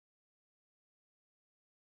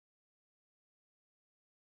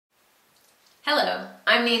Hello,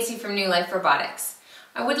 I'm Nancy from New Life Robotics.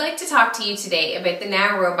 I would like to talk to you today about the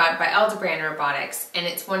NAO Robot by Aldebaran Robotics and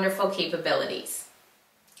its wonderful capabilities.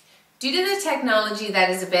 Due to the technology that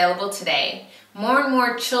is available today, more and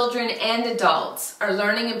more children and adults are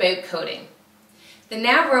learning about coding. The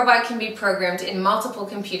NAO Robot can be programmed in multiple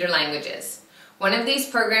computer languages. One of these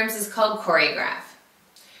programs is called Choreograph.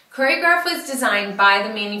 Choreograph was designed by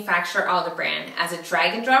the manufacturer Aldebaran as a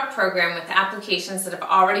drag-and-drop program with applications that have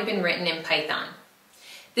already been written in Python.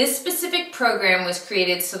 This specific program was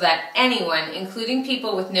created so that anyone, including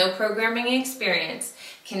people with no programming experience,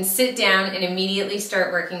 can sit down and immediately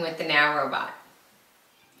start working with the NAO Robot.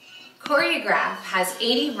 Choreograph has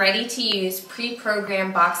 80 ready-to-use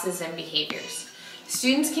pre-programmed boxes and behaviors.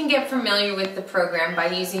 Students can get familiar with the program by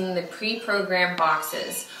using the pre-programmed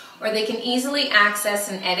boxes, or they can easily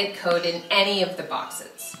access and edit code in any of the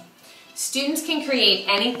boxes. Students can create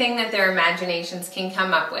anything that their imaginations can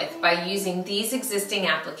come up with by using these existing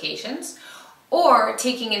applications, or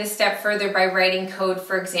taking it a step further by writing code,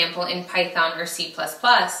 for example, in Python or C++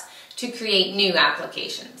 to create new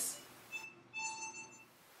applications.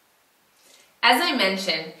 As I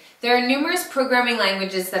mentioned, there are numerous programming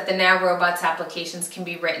languages that the NAO Robot's applications can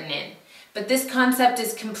be written in, but this concept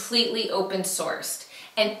is completely open sourced,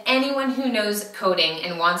 and anyone who knows coding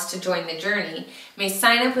and wants to join the journey may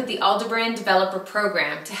sign up with the Aldebaran Developer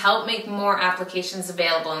Program to help make more applications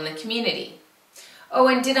available in the community. Oh,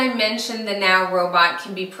 and did I mention the NAO Robot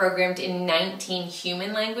can be programmed in 19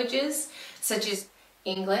 human languages, such as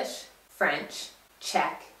English, French,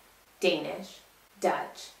 Czech, Danish,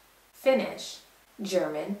 Dutch, Finnish,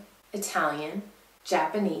 German, Italian,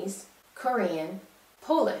 Japanese, Korean,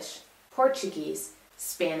 Polish, Portuguese,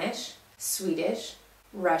 Spanish, Swedish,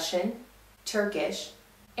 Russian, Turkish,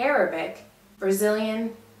 Arabic,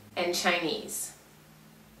 Brazilian, and Chinese.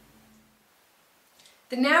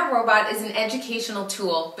 The NAO Robot is an educational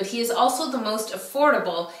tool, but he is also the most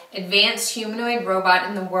affordable, advanced humanoid robot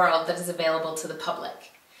in the world that is available to the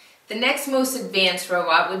public. The next most advanced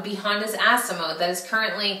robot would be Honda's Asimo, that is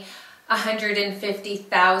currently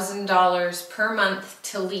 $150,000 per month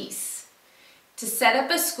to lease. To set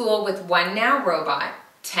up a school with one NAO Robot,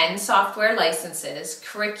 10 software licenses,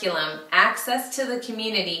 curriculum, access to the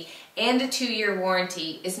community, and a 2-year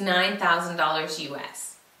warranty is $9,000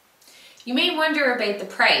 US. You may wonder about the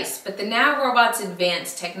price, but the NAO Robot's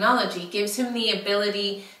advanced technology gives him the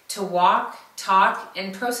ability to walk, talk,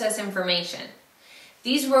 and process information.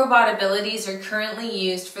 These robot abilities are currently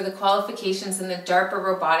used for the qualifications in the DARPA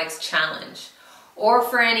Robotics Challenge, or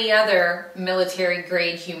for any other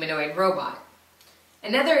military-grade humanoid robot.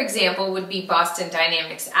 Another example would be Boston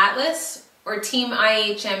Dynamics Atlas or Team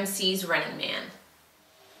IHMC's Running Man.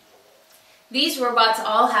 These robots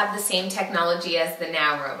all have the same technology as the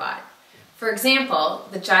NAO Robot. For example,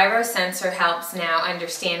 the gyro sensor helps NAO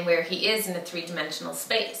understand where he is in a three-dimensional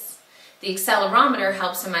space. The accelerometer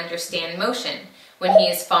helps him understand motion, when he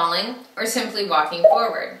is falling or simply walking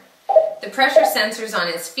forward. The pressure sensors on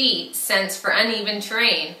his feet sense for uneven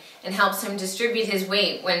terrain and helps him distribute his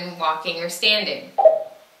weight when walking or standing.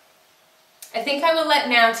 I think I will let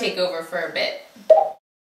NAO take over for a bit.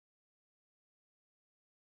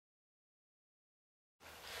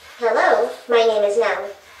 Hello, my name is NAO.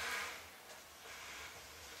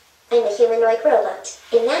 I'm a humanoid robot,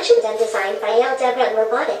 imagined and designed by Aldebaran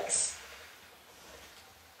Robotics.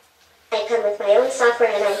 I come with my own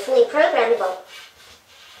software and I'm fully programmable.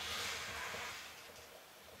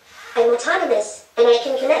 I'm autonomous, and I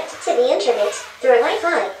can connect to the internet through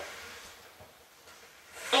Wi-Fi.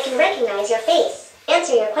 I can recognize your face,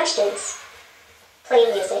 answer your questions, play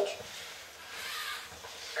music,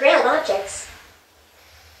 grab objects,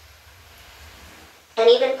 and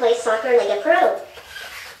even play soccer like a pro.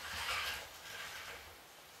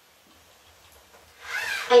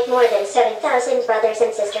 I've more than 7,000 brothers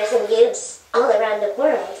and sisters in use, all around the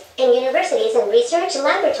world, in universities and research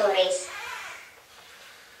laboratories.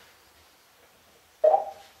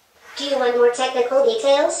 Do you want more technical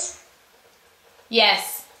details?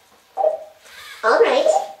 Yes. Alright.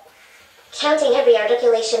 Counting every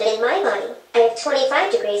articulation in my body, I have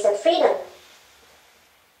 25 degrees of freedom.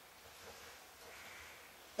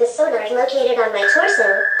 The sonar located on my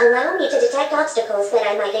torso allows me to detect obstacles that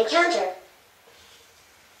I might encounter.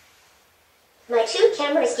 My 2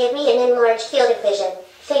 cameras give me an enlarged field of vision.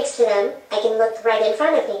 Thanks to them, I can look right in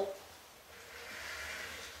front of me.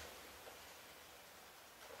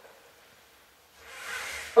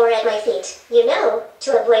 Or at my feet,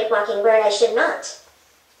 to avoid walking where I should not.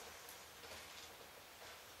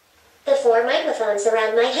 The 4 microphones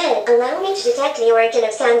around my head allow me to detect the origin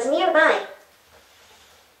of sounds nearby.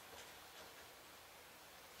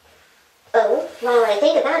 Oh, while I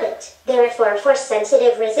think about it, there are 4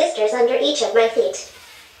 force-sensitive resistors under each of my feet.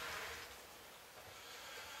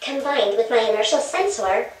 Combined with my inertial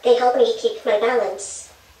sensor, they help me keep my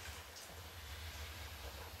balance.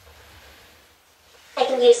 I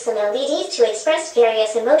can use some LEDs to express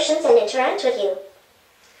various emotions and interact with you.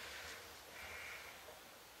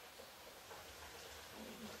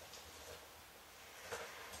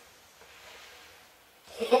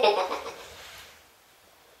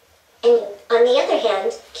 And you, on the other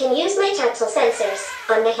hand, can use my tactile sensors,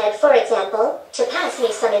 on the head for example, to pass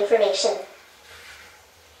me some information.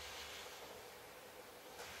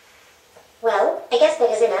 Well, I guess that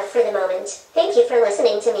is enough for the moment. Thank you for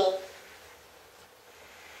listening to me.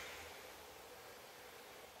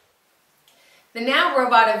 The NAO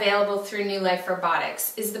robot available through New Life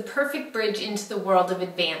Robotics is the perfect bridge into the world of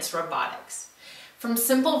advanced robotics. From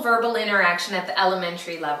simple verbal interaction at the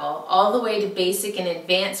elementary level, all the way to basic and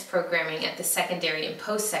advanced programming at the secondary and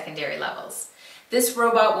post-secondary levels. This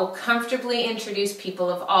robot will comfortably introduce people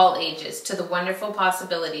of all ages to the wonderful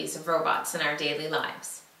possibilities of robots in our daily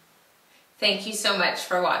lives. Thank you so much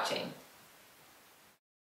for watching.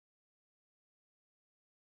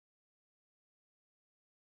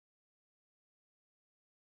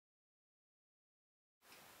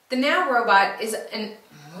 The NAO robot is an...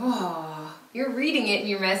 Oh, you're reading it and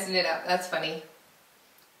you're messing it up. That's funny.